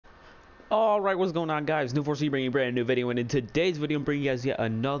Alright, what's going on, guys? TheNewEnforcer bringing a brand new video, and in today's video I'm bringing you guys yet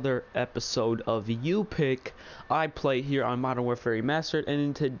another episode of You Pick I Play here on Modern Warfare Remastered. And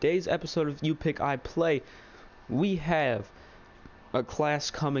in today's episode of You Pick I Play, we have a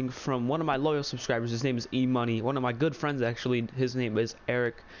class coming from one of my loyal subscribers. His name is E-Money, one of my good friends actually. His name is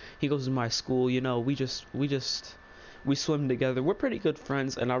Eric. He goes to my school. You know, we swim together. We're pretty good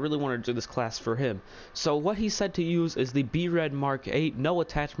friends, and I really wanted to do this class for him. So what he said to use is the Bered MK8, no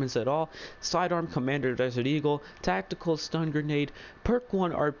attachments at all, sidearm Commander Desert Eagle, tactical stun grenade, perk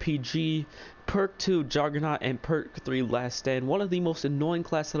 1 RPG, perk 2 Juggernaut, and perk 3 Last Stand. One of the most annoying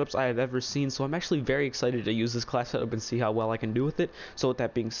class setups I have ever seen, so I'm actually very excited to use this class setup and see how well I can do with it. So with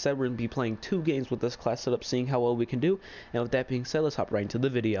that being said, we're going to be playing 2 games with this class setup, seeing how well we can do. And with that being said, let's hop right into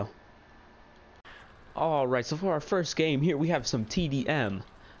the video. Alright, so for our first game here, we have some TDM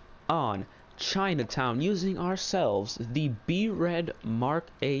on Chinatown using ourselves the Bered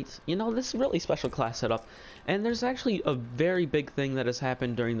MK8. You know, this is a really special class setup, and there's actually a very big thing that has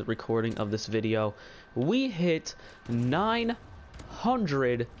happened during the recording of this video. We hit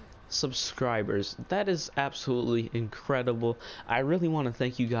 900 subscribers. That is absolutely incredible. I really want to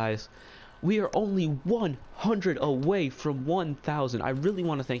thank you guys. We are only 100 away from 1,000. I really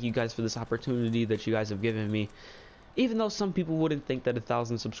want to thank you guys for this opportunity that you guys have given me. Even though some people wouldn't think that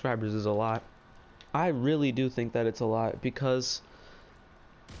 1,000 subscribers is a lot, I really do think that it's a lot, because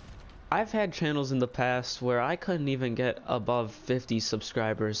I've had channels in the past where I couldn't even get above 50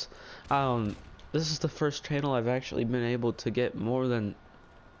 subscribers. This is the first channel I've actually been able to get more than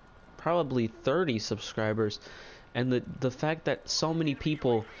probably 30 subscribers. And the fact that so many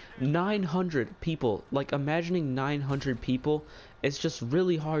people, 900 people, like imagining 900 people, it's just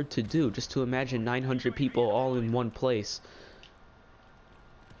really hard to do, just to imagine 900 people all in one place.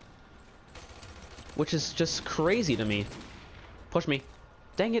 Which is just crazy to me. Push me.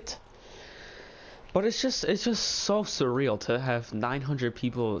 Dang it. But it's just so surreal to have 900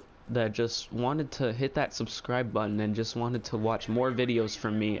 people that just wanted to hit that subscribe button and just wanted to watch more videos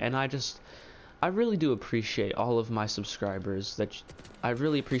from me. And I really do appreciate all of my subscribers. I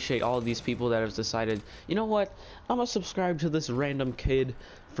really appreciate all of these people that have decided, you know what, I'm gonna subscribe to this random kid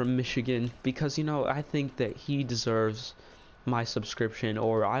from Michigan because, you know, I think that he deserves my subscription,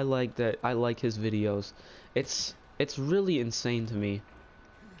 or I like his videos. It's really insane to me.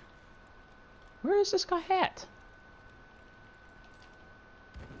 Where is this guy at?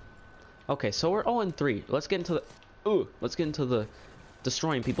 Okay, so we're 0-3. Let's get into the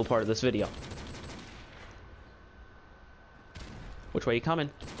destroying people part of this video. Which way you coming?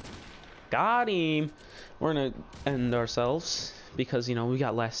 Got him. We're gonna end ourselves because, you know, we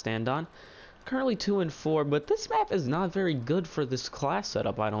got Last Stand on. Currently 2-4, but this map is not very good for this class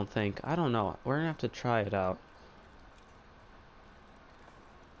setup, I don't think. I don't know. We're gonna have to try it out.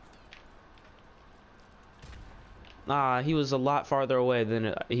 Ah, he was a lot farther away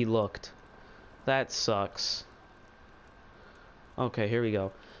than he looked. That sucks. Okay, here we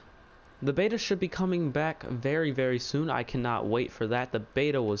go. The beta should be coming back very, very soon. I cannot wait for that. The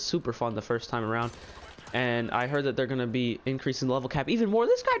beta was super fun the first time around, and I heard that they're going to be increasing the level cap even more.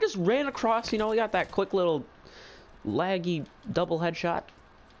 This guy just ran across, you know, he got that quick little laggy double headshot.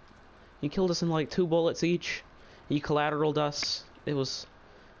 He killed us in like 2 bullets each. He collateraled us. It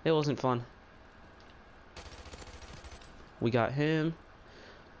wasn't fun. We got him.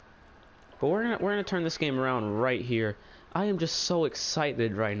 But we're gonna turn this game around right here. I am just so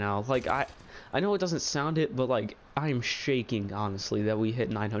excited right now. Like, I know it doesn't sound it, but like, I am shaking, honestly, that we hit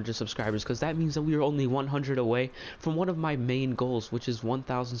 900 subscribers, because that means that we are only 100 away from one of my main goals, which is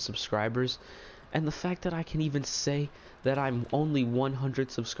 1,000 subscribers. And the fact that I can even say that I'm only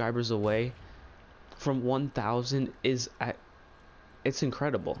 100 subscribers away from 1,000 it's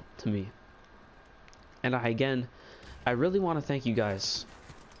incredible to me. And I really want to thank you guys.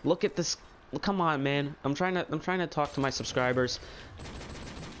 Look at this. Come on, man. I'm trying to talk to my subscribers.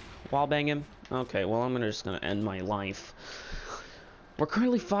 Wall bang him. Okay, well, I'm just gonna end my life. We're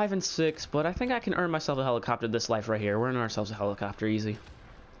currently 5-6, but I think I can earn myself a helicopter this life right here. We're earning ourselves a helicopter, easy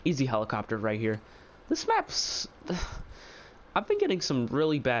helicopter right here. This map's I've been getting some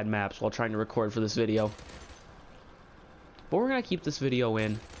really bad maps while trying to record for this video, but we're gonna keep this video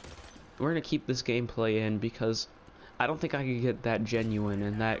in. We're gonna keep this gameplay in because I don't think I could get that genuine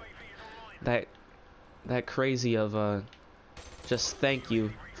and that crazy of just thank you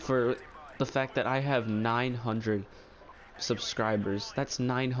for the fact that I have 900 subscribers. That's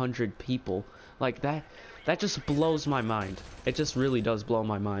 900 people. Like, that just blows my mind. It just really does blow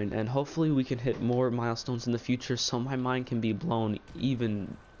my mind, and hopefully we can hit more milestones in the future so my mind can be blown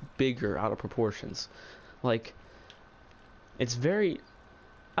even bigger out of proportions. Like, it's very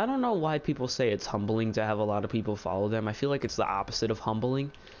I don't know why people say it's humbling to have a lot of people follow them. I feel like it's the opposite of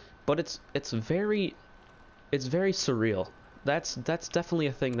humbling, but it's very surreal. That's definitely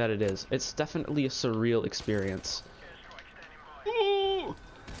a thing that it is. It's definitely a surreal experience. Ooh!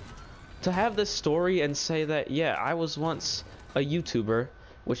 To have this story and say that, yeah, I was once a YouTuber,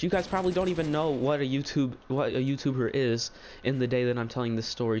 which you guys probably don't even know what a YouTuber is in the day that I'm telling this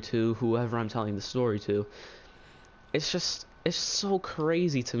story to whoever I'm telling the story to. It's so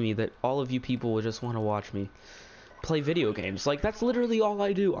crazy to me that all of you people would just want to watch me play video games. Like, that's literally all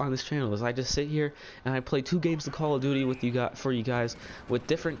I do on this channel, is I just sit here and I play 2 games of Call of Duty with you guys, for you guys, with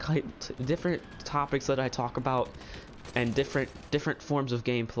different topics that I talk about and different forms of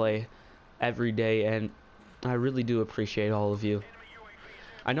gameplay every day, and I really do appreciate all of you.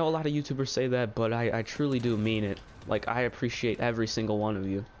 I know a lot of YouTubers say that, but I truly do mean it. Like, I appreciate every single one of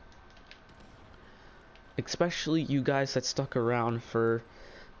you. Especially you guys that stuck around for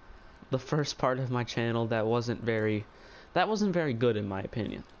the first part of my channel that wasn't very good in my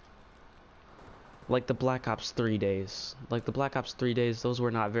opinion. Like the Black Ops 3 days. Like the Black Ops 3 days, those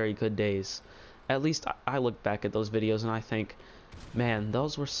were not very good days. At least I look back at those videos and I think, man,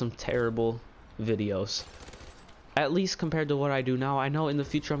 those were some terrible videos. At least compared to what I do now. I know in the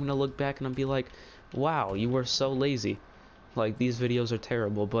future I'm gonna look back and I'll be like, wow, you were so lazy. Like, these videos are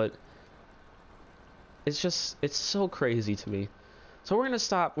terrible, but it's so crazy to me. So we're gonna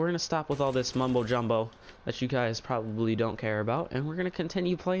stop with all this mumbo jumbo that you guys probably don't care about, and we're gonna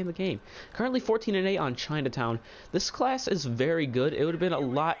continue playing the game. Currently 14-8 on Chinatown. This class is very good. It would have been a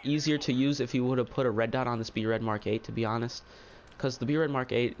lot easier to use if you would have put a red dot on this Bered MK8, to be honest, because the Bered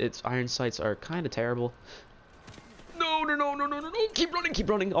MK8, its iron sights are kind of terrible. No, keep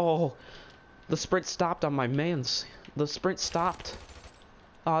running. Oh, the sprint stopped on my mans. The sprint stopped.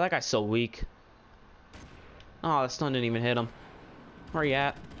 Oh, that guy's so weak. Oh, the stun didn't even hit him. Where are you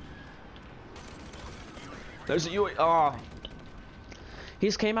at? There's a UAV. Oh. He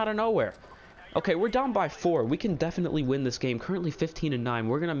just came out of nowhere. Okay, we're down by 4. We can definitely win this game. Currently 15-9.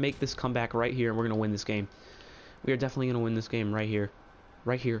 We're going to make this comeback right here, and we're going to win this game. We are definitely going to win this game right here.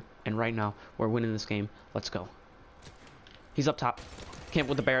 Right here and right now. We're winning this game. Let's go. He's up top. Camp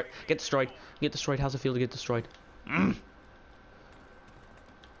with the Barrett. Get destroyed. Get destroyed. How's it feel to get destroyed?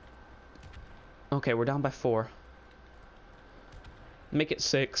 Okay, we're down by 4. Make it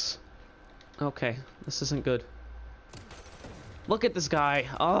 6. Okay, this isn't good. Look at this guy.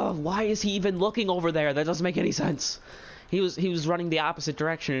 Oh, why is he even looking over there? That doesn't make any sense. He was running the opposite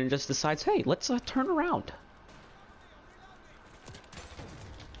direction and just decides, hey, let's turn around.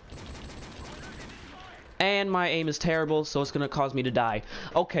 And my aim is terrible, so it's gonna cause me to die.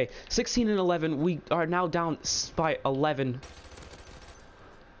 Okay, 16-11. We are now down by 11.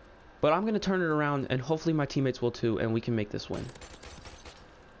 But I'm gonna turn it around, and hopefully my teammates will too, and we can make this win.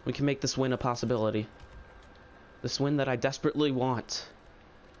 We can make this win a possibility. This win that I desperately want.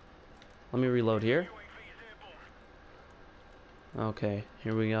 Let me reload here. Okay,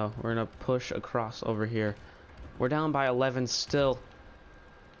 here we go. We're gonna push across over here. We're down by 11 still.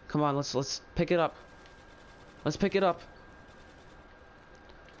 Come on, let's pick it up. Let's pick it up.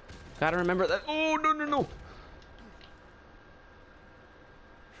 Gotta remember that. Oh, no.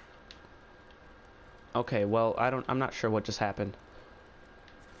 Okay, well, I'm not sure what just happened.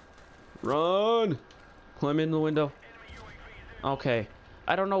 Run! Climb in the window. Okay.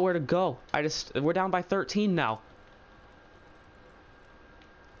 I don't know where to go. We're down by 13 now.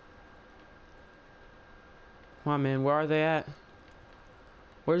 Come on, man. Where are they at?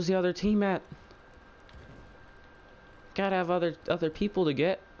 Where's the other team at? Gotta have other people to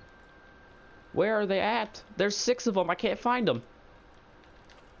get. Where are they at? There's 6 of them. I can't find them.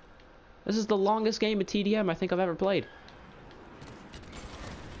 This is the longest game of TDM I think I've ever played.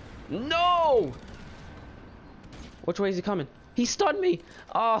 No! Which way is he coming? He stunned me!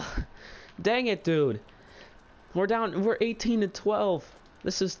 Oh, dang it, dude. We're 18-12.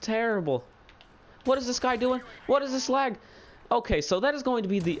 This is terrible. What is this guy doing? What is this lag? Okay, so that is going to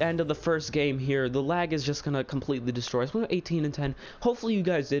be the end of the first game here. The lag is just going to completely destroy us. We're 18-10. Hopefully you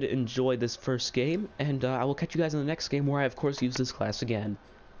guys did enjoy this first game, and I will catch you guys in the next game where I, of course, use this class again.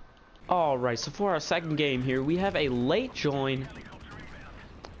 Alright, so for our second game here, we have a late join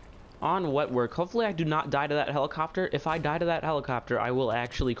on wet work. Hopefully I do not die to that helicopter. If I die to that helicopter, I will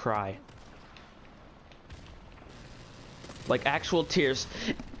actually cry. Like, actual tears.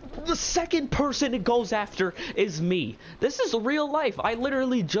 The second person it goes after is me. This is real life. I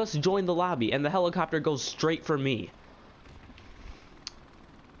literally just joined the lobby, and the helicopter goes straight for me.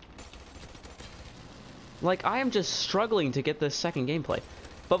 Like, I am just struggling to get this second gameplay.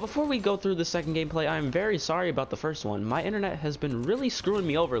 But before we go through the second gameplay, I am very sorry about the first one. My internet has been really screwing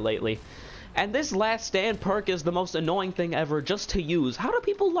me over lately. And this last stand perk is the most annoying thing ever just to use. How do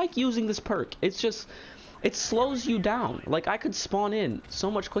people like using this perk? It's just, it slows you down. Like, I could spawn in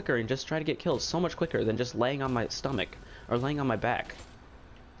so much quicker and just try to get kills so much quicker than just laying on my stomach or laying on my back.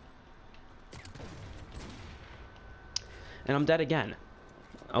 And I'm dead again.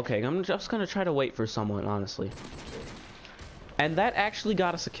 Okay, I'm just gonna try to wait for someone, honestly. And that actually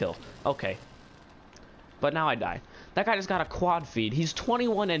got us a kill. Okay. But now I die. That guy just got a quad feed. He's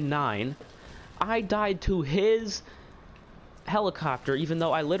 21 and 9. I died to his helicopter, even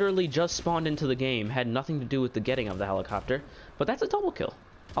though I literally just spawned into the game. Had nothing to do with the getting of the helicopter. But that's a double kill.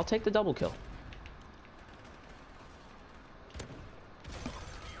 I'll take the double kill.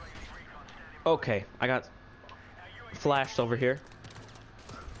 Okay, I got flashed over here.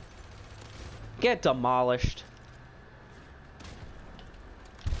 Get demolished.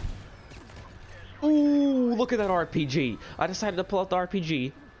 Ooh, look at that RPG. I decided to pull out the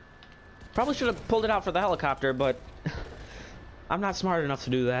RPG. Probably should have pulled it out for the helicopter, but I'm not smart enough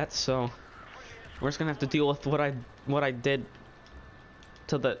to do that, so we're just gonna have to deal with what I did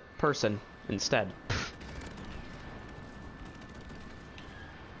to the person instead.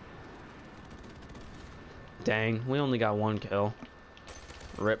 Dang, we only got one kill.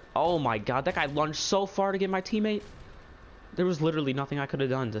 Rip. Oh my god, that guy lunged so far to get my teammate. There was literally nothing I could have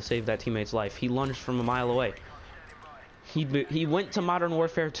done to save that teammate's life. He lunged from a mile away. He went to Modern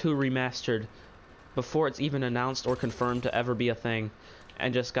Warfare 2 Remastered before it's even announced or confirmed to ever be a thing,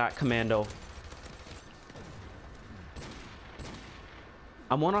 and just got commando.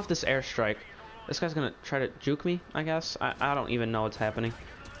 I'm one off this airstrike. This guy's gonna try to juke me, I guess. I don't even know what's happening.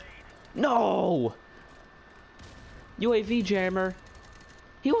 No! UAV jammer.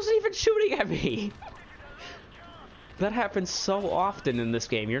 He wasn't even shooting at me. That happens so often in this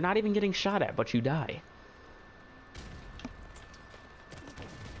game. You're not even getting shot at, but you die.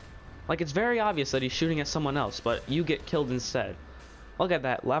 Like, it's very obvious that he's shooting at someone else, but you get killed instead. Look at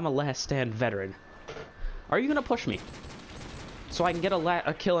that. I'm a last stand veteran. Are you gonna push me so I can get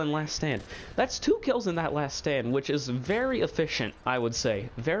a kill in last stand? That's 2 kills in that last stand, which is very efficient, I would say.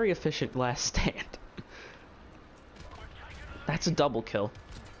 Very efficient last stand. That's a double kill.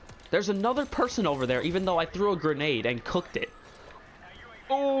 There's another person over there, even though I threw a grenade and cooked it.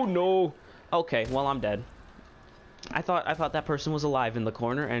 Oh no. Okay, well, I'm dead. I thought that person was alive in the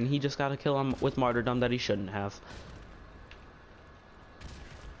corner, and he just got a kill him with martyrdom that he shouldn't have.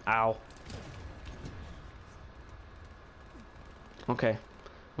 Ow. Okay.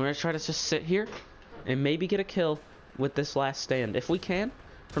 We're gonna try to just sit here and maybe get a kill with this last stand. If we can,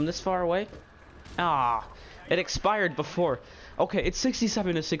 from this far away. Ah, it expired before. Okay, it's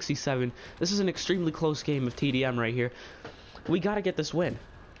 67 to 67. This is an extremely close game of TDM right here. We gotta get this win.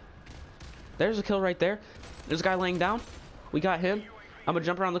 There's a kill right there. There's a guy laying down. We got him. I'm gonna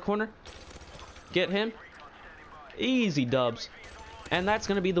jump around the corner. Get him. Easy dubs. And that's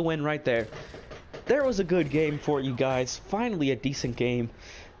gonna be the win right there. There was a good game for you guys. Finally a decent game.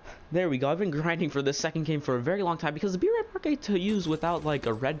 There we go. I've been grinding for this second game for a very long time because the Bered MK8 to use without like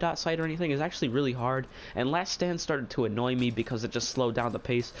a red dot sight or anything is actually really hard. And Last Stand started to annoy me because it just slowed down the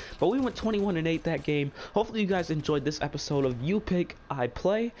pace. But we went 21 and 8 that game. Hopefully you guys enjoyed this episode of You Pick, I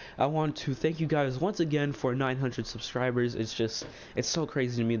Play. I want to thank you guys once again for 900 subscribers. It's so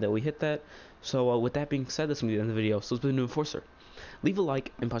crazy to me that we hit that. So with that being said, that's going to be the end of the video. So it's been TheNewEnforcer. Leave a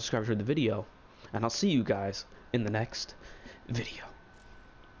like and subscribe to the video. And I'll see you guys in the next video.